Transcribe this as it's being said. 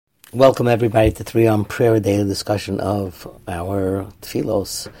Welcome everybody to 3 on Prayer, a daily discussion of our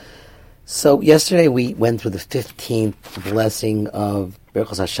tefillos. So yesterday we went through the 15th blessing of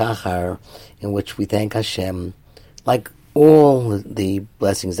Birchos HaShachar, in which we thank Hashem, like all the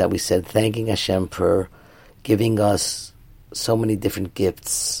blessings that we said, thanking Hashem for giving us so many different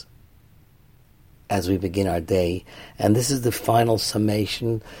gifts as we begin our day. And this is the final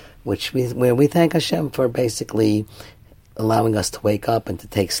summation, where we thank Hashem for basically allowing us to wake up and to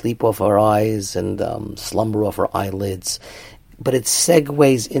take sleep off our eyes and slumber off our eyelids. But it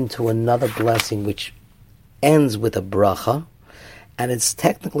segues into another blessing which ends with a bracha, and it's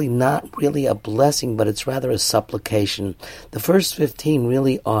technically not really a blessing, but it's rather a supplication. The first 15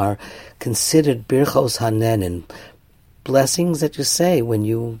 really are considered birchos hanenin, blessings that you say when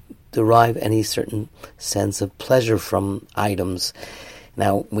you derive any certain sense of pleasure from items.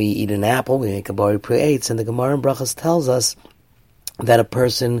 Now, we eat an apple, we make a bari pre-eitz, and the Gemara in Brachos tells us that a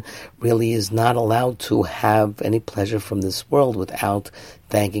person really is not allowed to have any pleasure from this world without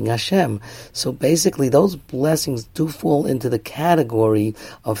thanking Hashem. So basically, those blessings do fall into the category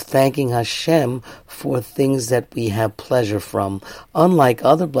of thanking Hashem for things that we have pleasure from. Unlike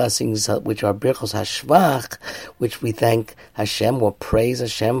other blessings, which are Birchos HaShvach, which we thank Hashem or praise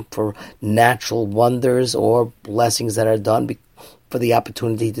Hashem for natural wonders or blessings that are done for the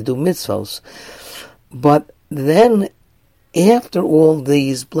opportunity to do mitzvos. But then, after all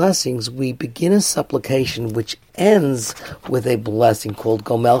these blessings, we begin a supplication which ends with a blessing called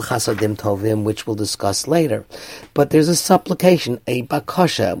Gomel Chasadim Tovim, which we'll discuss later. But there's a supplication, a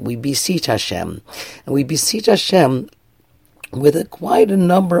bakasha. We beseech Hashem. And we beseech Hashem with quite a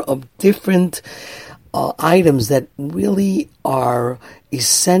number of different items that really are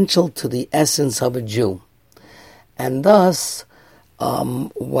essential to the essence of a Jew. And thus,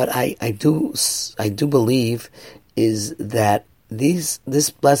 what I do believe is that this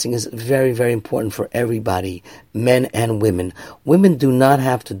blessing is very, very important for everybody, men and women. Women do not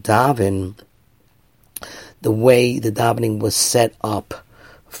have to daven the way the davening was set up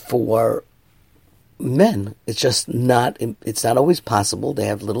for men. It's not always possible. They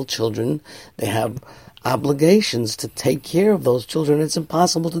have little children. They have obligations to take care of those children. It's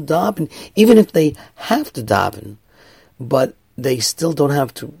impossible to daven, even if they have to daven. But they still don't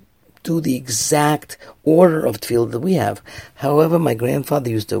have to do the exact order of tefillah that we have. However, my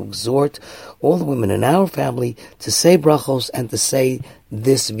grandfather used to exhort all the women in our family to say brachos and to say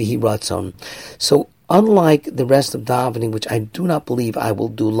this Vihi Ratzon. So, unlike the rest of davening, which I do not believe I will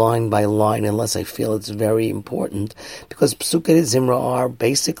do line by line unless I feel it's very important, because Psukei Zimra are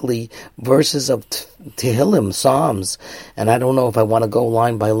basically verses of Tehillim, Psalms, and I don't know if I want to go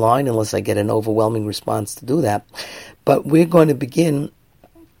line by line unless I get an overwhelming response to do that. But we're going to begin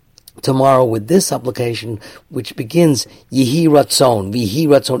tomorrow with this supplication, which begins Yehi Ratzon, Vihi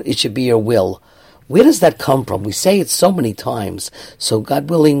Ratzon, it should be your will. Where does that come from? We say it so many times. So God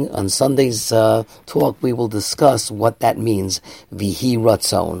willing, on Sunday's talk, we will discuss what that means, Vihi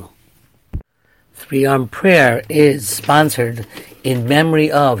Ratzon. 3 on Prayer is sponsored in memory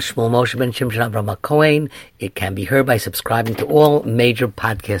of Shmuel Moshe ben Shimshon Avraham Cohen. It can be heard by subscribing to all major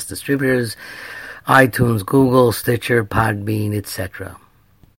podcast distributors, iTunes, Google, Stitcher, Podbean, etc.